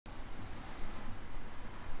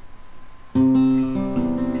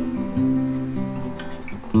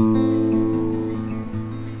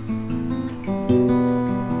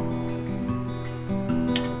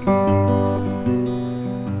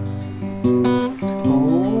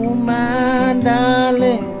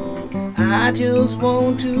I just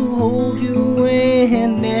want to hold you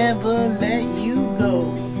and never let you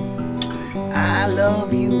go. I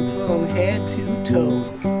love you from head to toe.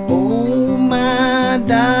 Oh my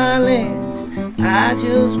darling, I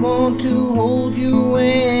just want to hold you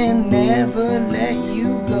and never let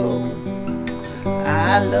you go.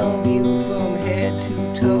 I love you from head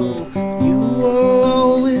to toe. You were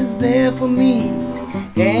always there for me.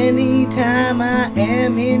 Anytime I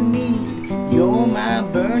am in need, you're my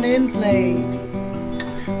burning flame.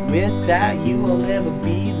 Without you I'll never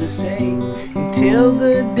be the same. Until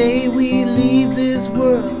the day we leave this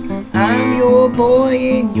world, I'm your boy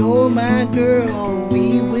and you're my girl.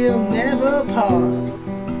 We will never part.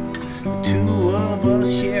 The two of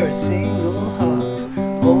us share a single heart.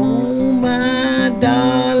 Oh my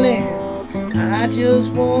darling, I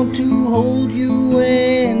just want to hold you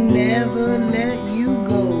and never let you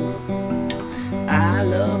go. I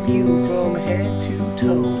love you from head to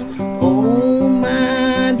toe. Oh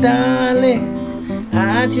my darling,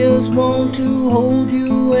 I just want to hold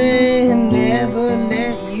you and never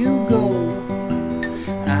let you go.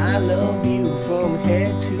 I love you from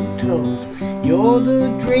head to toe. You're the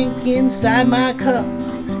drink inside my cup.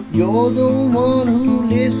 You're the one who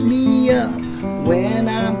lifts me up when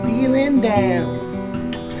I'm feeling down.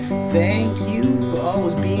 Thank you for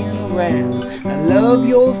always being around. I love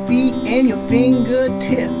your feet and your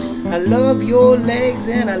fingertips. I love your legs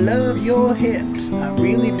and I love your hips. I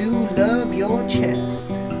really do love your chest,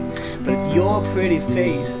 but it's your pretty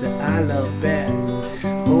face that I love best.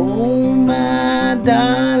 Oh my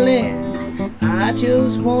darling, I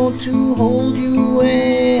just want to hold you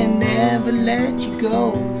and never let you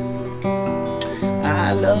go.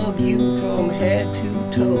 I love you from head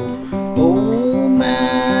to toe. Oh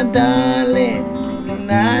my darling,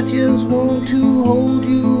 I just want to hold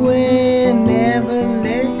you and never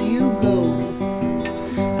let you go.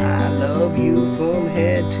 I love you from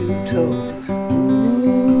head to toe.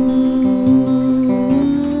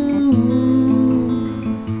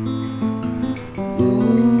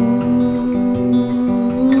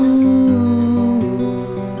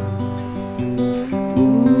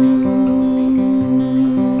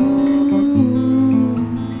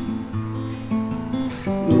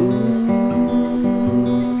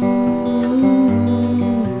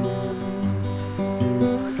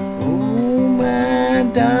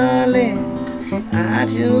 Darling, I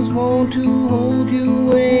just want to hold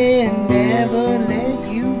you and never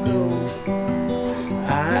let you go.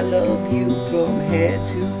 I love you from head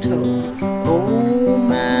to toe. Oh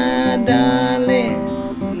my darling,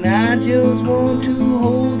 I just want to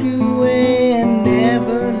hold you and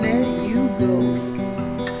never let you go.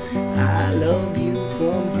 I love you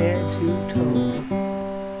from head to toe.